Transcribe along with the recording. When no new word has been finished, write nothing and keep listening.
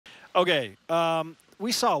Okay,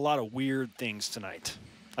 we saw a lot of weird things tonight.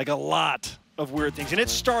 Like a lot of weird things, and it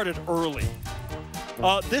started early.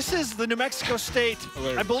 This is the New Mexico State,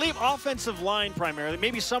 I believe, offensive line primarily,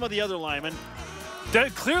 maybe some of the other linemen.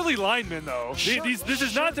 Clearly linemen, though. This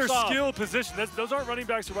is not their skill position. Those aren't running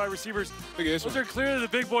backs or wide receivers. Those are clearly the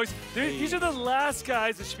big boys. These are the last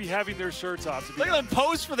guys that should be having their shirts off. Look at them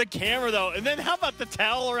pose for the camera, though. And then how about the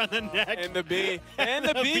towel around the neck? And the beanie. And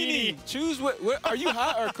the beanie. Choose what, are you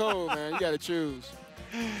hot or cold, man? You got to choose.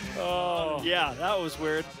 Oh. Yeah, that was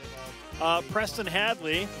weird. Preston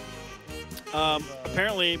Hadley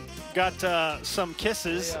apparently got some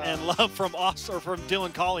kisses and love from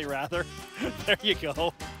Dylan Colley, rather. There you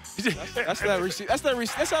go. That's how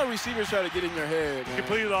receivers try to get in your head, man.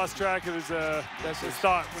 Completely lost track of his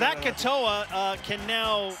thought. Zach Katoa can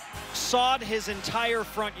now sod his entire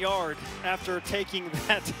front yard after taking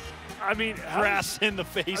that grass in the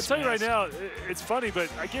face. I'll tell you right now, it's funny, but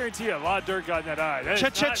I guarantee you a lot of dirt got in that eye. That's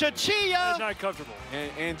not comfortable.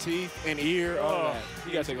 And teeth and ear, all that.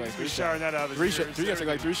 You got to take like 3 showers. That out of his ears. You got to take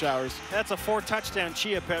like 3 showers. That's a 4-touchdown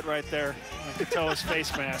Chia Pet right there. Katoa's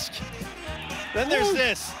face mask. Then there's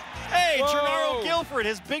this. Hey, Gennaro Guilford,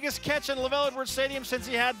 his biggest catch in LaVell Edwards Stadium since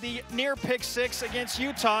he had the near pick 6 against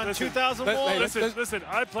Utah in 2001. Listen,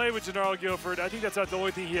 I played with Gennaro Guilford. I think that's not the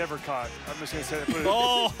only thing he ever caught. I'm just going to say that.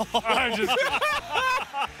 I'm just kidding.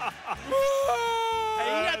 Hey,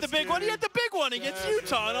 he had the big one. He had the big one against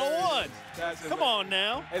Utah in 01. Come on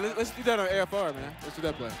now. Hey, let's do that on AFR, man. Let's do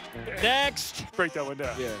that play. Next. Break that one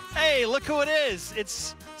down. Yeah. Hey, look who it is.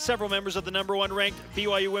 It's several members of the #1 ranked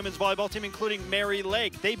BYU women's volleyball team, including Mary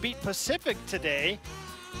Lake. They beat Pacific today,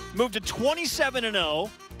 moved to 27-0.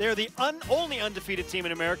 They're the only undefeated team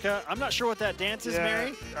in America. I'm not sure what that dance is,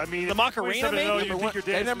 Mary. I mean, the Macarena, maybe? Hey,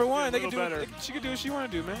 #1. They can do. She can do what she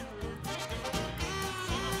want to do, man.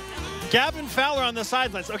 Gavin Fowler on the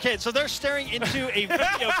sidelines. Okay, so they're staring into a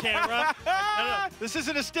video camera. No, this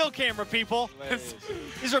isn't a still camera, people.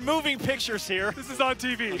 These are moving pictures here. This is on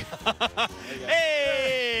TV.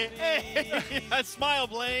 Hey! Smile,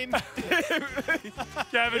 Blaine.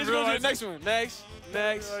 Gavin, he's going to do the next one. Next.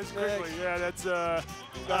 Quickly. Yeah,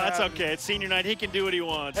 that's okay. It's senior night. He can do what he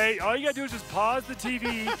wants. Hey, all you got to do is just pause the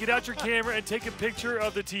TV, get out your camera, and take a picture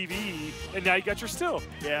of the TV, and now you got your still.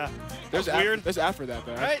 Yeah. There's weird. There's after that,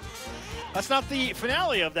 though. Right? That's not the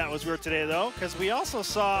finale of That Was Weird today, though, because we also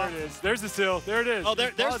saw. There it is. There's the still. There it is. Oh,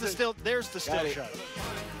 there's the still. There's the still shot.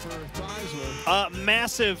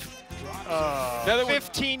 Massive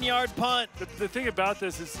 15-yard punt. The thing about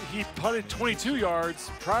this is he punted 22 yards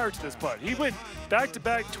prior to this punt. He went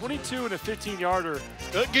back-to-back 22 and a 15-yarder.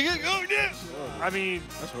 I mean,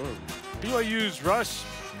 that's horrible. BYU's rush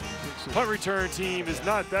punt return team is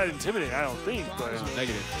not that intimidating, I don't think. But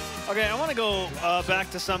negative. Okay, I want to go back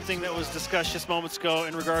to something that was discussed just moments ago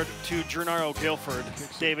in regard to Gennaro Guilford.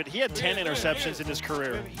 David, he had 10 interceptions in his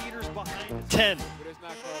career. 10.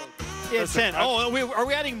 Yeah, 10. Oh, are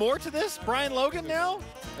we adding more to this? Brian Logan now?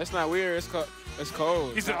 That's not weird. It's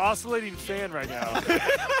cold. He's an oscillating fan right now.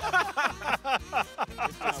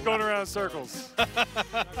 It's going around in circles.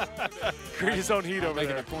 Create his own heat over there.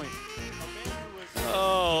 Making a point.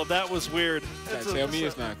 Oh, that was weird. Tell me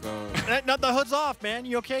it's not cold. No, the hood's off, man.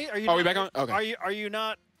 You okay? Are we back on? Okay. Are you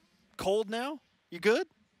not cold now? You good?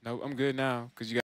 No, I'm good now because you got.